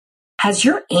Has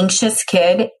your anxious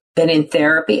kid been in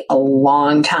therapy a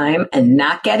long time and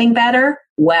not getting better?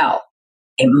 Well,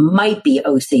 it might be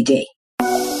OCD.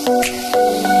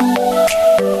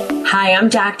 Hi, I'm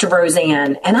Dr.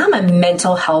 Roseanne, and I'm a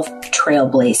mental health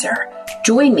trailblazer.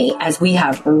 Join me as we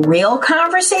have real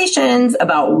conversations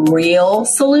about real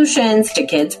solutions to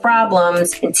kids'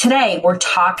 problems. And today we're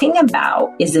talking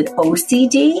about, is it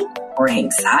OCD or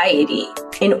anxiety?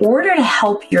 In order to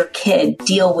help your kid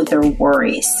deal with their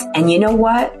worries. And you know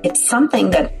what? It's something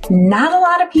that not a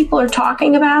lot of people are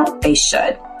talking about. They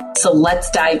should. So let's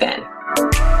dive in.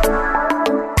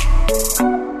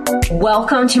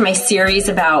 Welcome to my series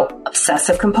about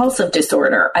obsessive compulsive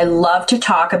disorder. I love to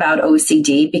talk about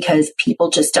OCD because people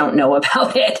just don't know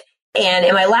about it. And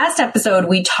in my last episode,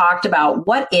 we talked about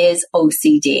what is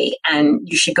OCD, and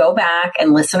you should go back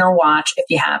and listen or watch if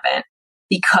you haven't,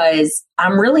 because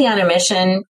I'm really on a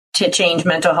mission to change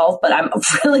mental health, but I'm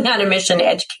really on a mission to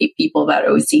educate people about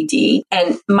OCD.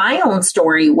 And my own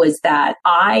story was that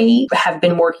I have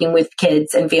been working with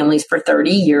kids and families for 30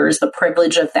 years, the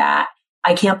privilege of that.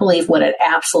 I can't believe what an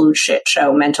absolute shit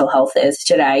show mental health is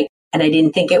today. And I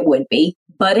didn't think it would be,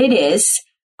 but it is.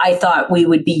 I thought we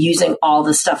would be using all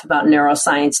the stuff about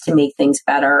neuroscience to make things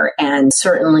better and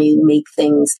certainly make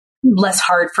things less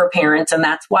hard for parents. And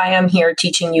that's why I'm here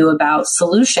teaching you about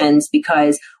solutions,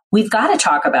 because we've got to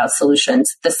talk about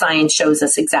solutions. The science shows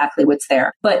us exactly what's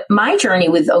there. But my journey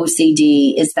with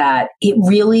OCD is that it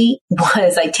really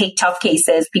was, I take tough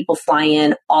cases, people fly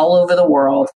in all over the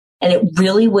world. And it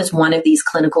really was one of these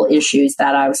clinical issues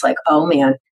that I was like, oh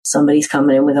man, somebody's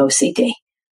coming in with OCD.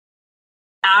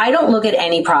 I don't look at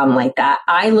any problem like that.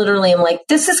 I literally am like,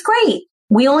 this is great.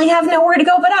 We only have nowhere to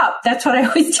go but up. That's what I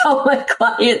always tell my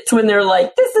clients when they're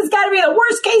like, this has got to be the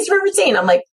worst case you've ever seen. I'm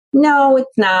like, no,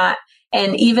 it's not.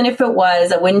 And even if it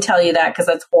was, I wouldn't tell you that because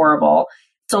that's horrible.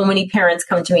 So many parents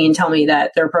come to me and tell me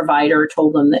that their provider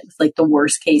told them that it was like the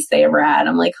worst case they ever had.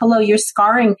 I'm like, hello, you're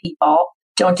scarring people.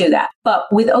 Don't do that. But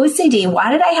with OCD,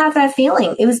 why did I have that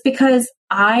feeling? It was because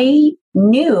I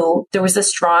knew there was a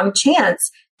strong chance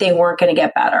they weren't going to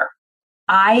get better.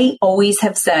 I always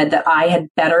have said that I had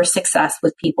better success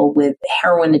with people with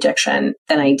heroin addiction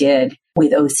than I did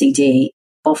with OCD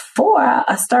before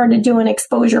I started doing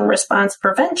exposure and response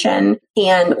prevention.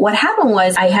 And what happened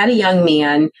was I had a young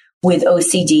man with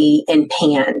OCD and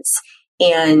PANS.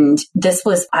 And this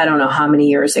was, I don't know how many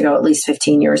years ago, at least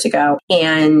 15 years ago.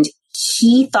 And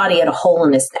he thought he had a hole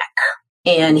in his neck,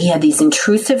 and he had these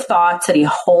intrusive thoughts that he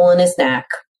had a hole in his neck.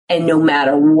 And no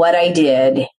matter what I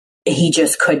did, he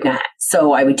just could not.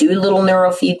 So I would do a little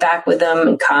neurofeedback with him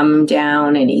and calm him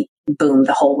down, and boom,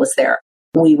 the hole was there.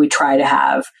 We would try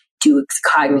to do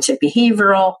cognitive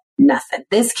behavioral, nothing.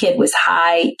 This kid was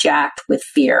hijacked with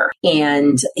fear,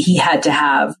 and he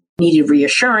needed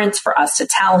reassurance for us to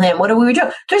tell him, what do we do?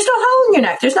 There's no hole in your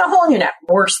neck. There's no hole in your neck.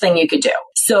 Worst thing you could do.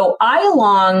 So I,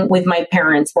 along with my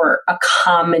parents, were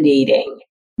accommodating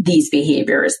these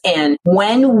behaviors. And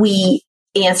when we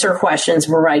answer questions,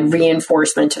 provide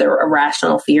reinforcement to their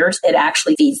irrational fears, it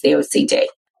actually feeds the OCD.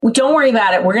 Well, don't worry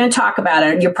about it. We're going to talk about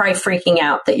it. You're probably freaking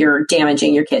out that you're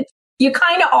damaging your kid. You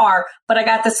kind of are, but I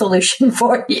got the solution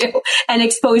for you. And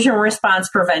exposure and response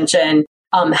prevention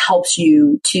helps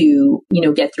you to,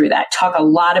 get through that. Talk a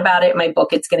lot about it in my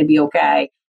book, It's Going to Be Okay.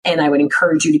 And I would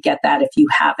encourage you to get that if you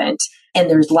haven't. And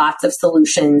there's lots of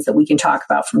solutions that we can talk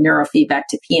about, from neurofeedback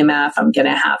to PMF. I'm going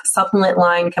to have a supplement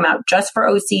line come out just for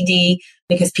OCD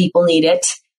because people need it.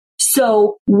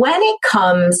 So when it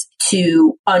comes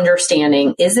to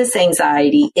understanding, is this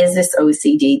anxiety? Is this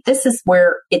OCD? This is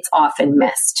where it's often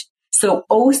missed. So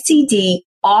OCD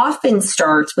often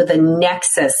starts with a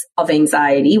nexus of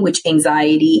anxiety, which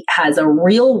anxiety has a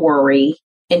real worry,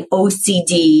 and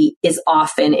OCD is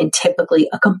often and typically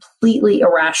a completely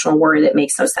irrational worry that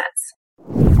makes no sense.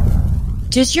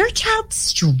 Does your child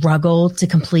struggle to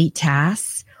complete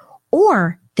tasks,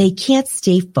 or they can't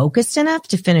stay focused enough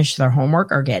to finish their homework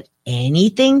or get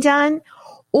anything done?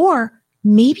 Or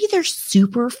maybe they're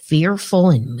super fearful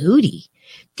and moody.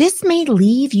 This may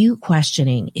leave you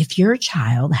questioning if your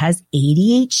child has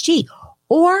ADHD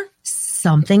or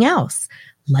something else,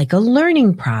 like a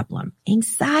learning problem,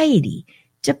 anxiety,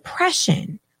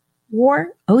 depression,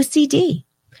 or OCD.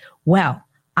 Well,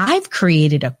 I've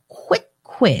created a quick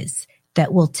quiz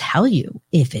that will tell you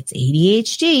if it's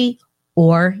ADHD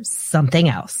or something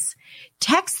else.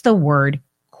 Text the word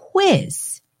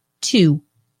quiz to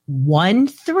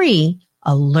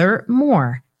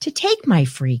 13-alert-more to take my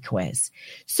free quiz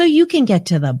so you can get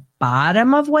to the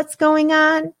bottom of what's going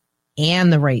on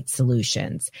and the right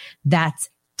solutions. That's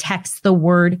text the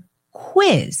word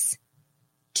quiz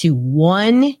to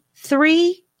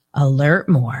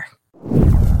 13-alert-more.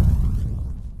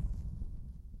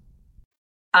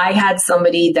 I had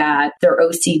somebody that their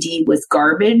OCD was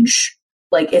garbage.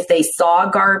 Like if they saw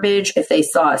garbage, if they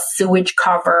saw a sewage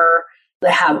cover,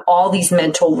 they have all these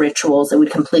mental rituals that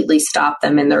would completely stop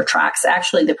them in their tracks.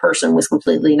 Actually, the person was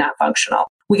completely not functional.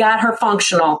 We got her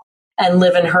functional and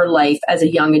living her life as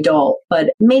a young adult, but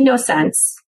it made no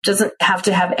sense. Doesn't have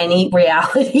to have any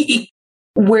reality.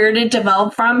 Where did it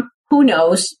develop from? Who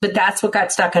knows? But that's what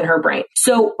got stuck in her brain.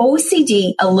 So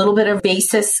OCD, a little bit of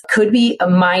basis, could be a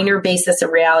minor basis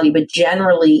of reality, but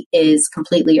generally is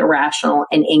completely irrational,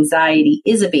 and anxiety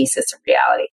is a basis of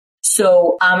reality.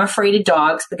 So I'm afraid of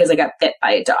dogs because I got bit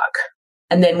by a dog.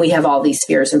 And then we have all these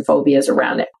fears and phobias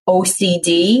around it.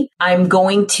 OCD, I'm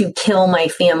going to kill my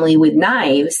family with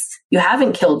knives. You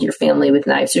haven't killed your family with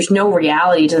knives. There's no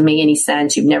reality. It doesn't make any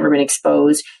sense. You've never been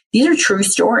exposed. These are true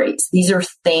stories. These are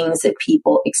things that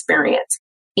people experience.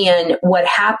 And what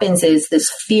happens is this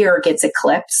fear gets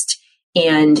eclipsed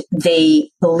and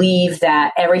they believe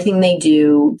that everything they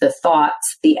do, the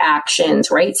thoughts, the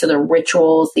actions, right? So the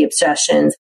rituals, the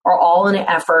obsessions are all in an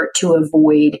effort to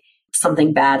avoid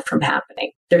something bad from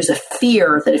happening. There's a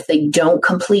fear that if they don't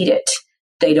complete it,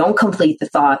 they don't complete the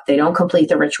thought, they don't complete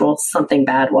the ritual, something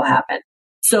bad will happen.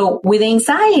 So with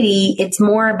anxiety, it's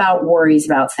more about worries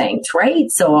about things,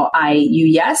 right? So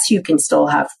yes, you can still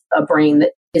have a brain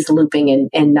that is looping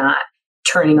and not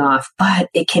turning off, but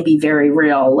it can be very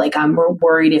real. Like I'm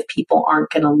worried if people aren't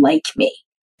going to like me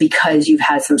because you've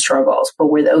had some struggles.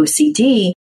 But with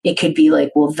OCD, it could be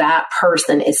like, well, that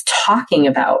person is talking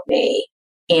about me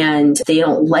and they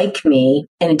don't like me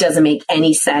and it doesn't make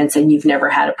any sense. And you've never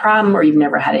had a problem or you've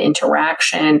never had an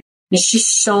interaction. There's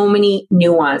just so many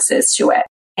nuances to it.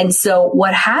 And so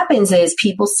what happens is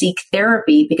people seek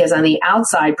therapy because on the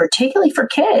outside, particularly for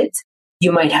kids,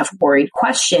 you might have worried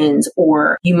questions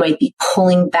or you might be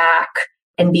pulling back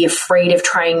and be afraid of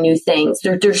trying new things.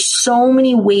 There's so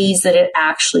many ways that it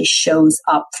actually shows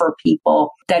up for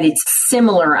people that it's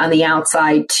similar on the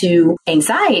outside to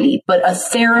anxiety. But a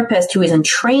therapist who isn't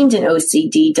trained in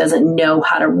OCD doesn't know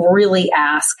how to really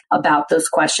ask about those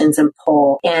questions and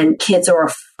pull. And kids are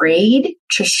afraid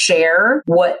to share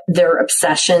what their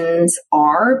obsessions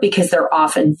are because they're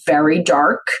often very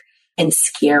dark and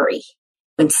scary.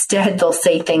 Instead, they'll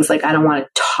say things like, I don't want to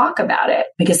talk about it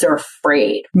because they're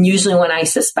afraid. And usually when I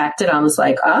suspected, I was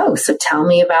like, oh, so tell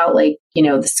me about the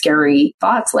scary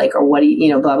thoughts, or what do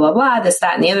you, blah, blah, blah, this,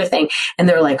 that, and the other thing. And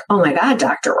they're like, oh my God,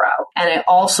 Dr. Rowe. And I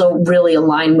also really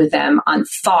align with them on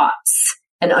thoughts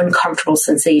and uncomfortable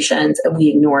sensations. And we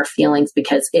ignore feelings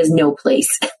because there's no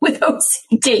place with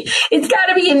OCD. It's got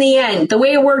to be in the end. The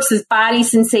way it works is body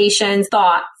sensations,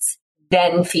 thoughts,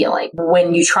 then feeling.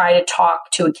 When you try to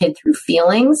talk to a kid through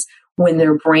feelings, when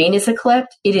their brain is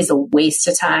eclipsed, it is a waste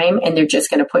of time and they're just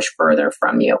going to push further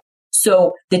from you.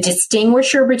 So the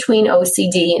distinguisher between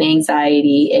OCD and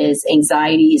anxiety is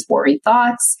worried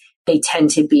thoughts. They tend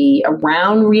to be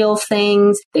around real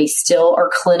things. They still are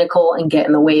clinical and get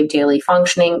in the way of daily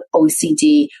functioning.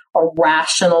 OCD are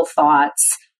rational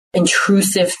thoughts,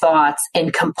 intrusive thoughts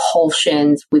and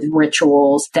compulsions with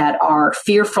rituals that are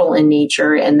fearful in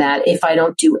nature and that if I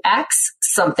don't do X,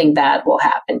 something bad will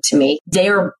happen to me. They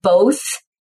are both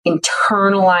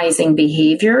internalizing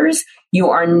behaviors. You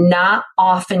are not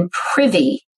often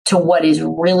privy to what is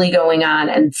really going on.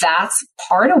 And that's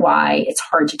part of why it's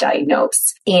hard to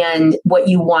diagnose. And what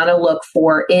you want to look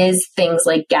for is things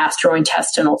like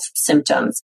gastrointestinal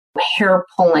symptoms, hair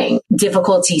pulling,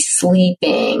 difficulty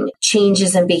sleeping,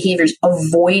 changes in behaviors,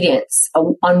 avoidance,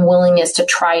 unwillingness to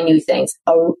try new things,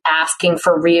 asking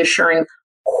for reassuring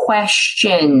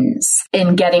questions,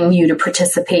 and getting you to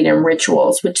participate in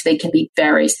rituals, which they can be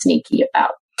very sneaky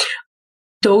about.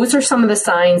 Those are some of the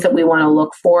signs that we want to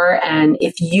look for. And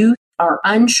if you are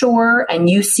unsure and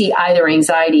you see either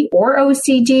anxiety or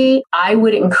OCD, I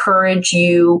would encourage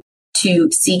you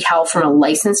to seek help from a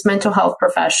licensed mental health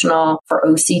professional. For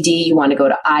OCD, you want to go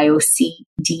to iocdf.org,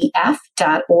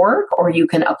 or you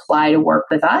can apply to work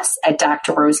with us at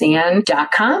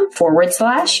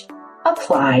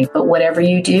drroseanne.com/apply. But whatever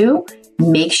you do,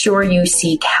 make sure you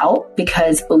seek help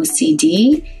because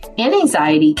OCD and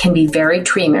anxiety can be very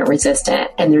treatment resistant,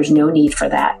 and there's no need for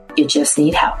that. You just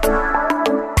need help.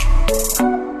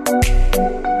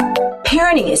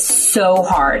 Parenting is so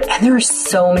hard and there are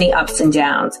so many ups and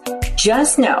downs.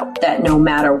 Just know that no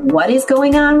matter what is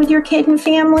going on with your kid and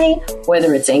family,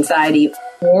 whether it's anxiety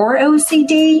or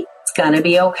OCD, it's going to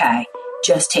be okay.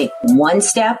 Just take one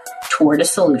step toward a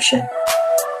solution.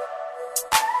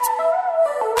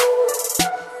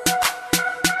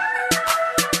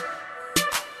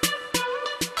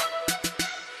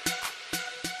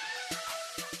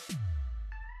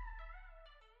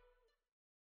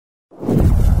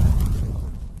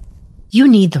 You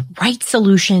need the right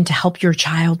solution to help your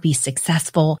child be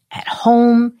successful at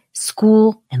home,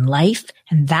 school, and life.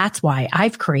 And that's why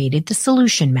I've created the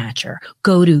Solution Matcher.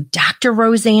 Go to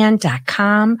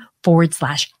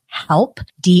drroseann.com/help,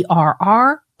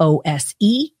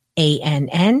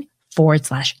 DRROSEANN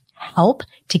 /help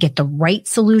to get the right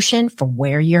solution for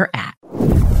where you're at.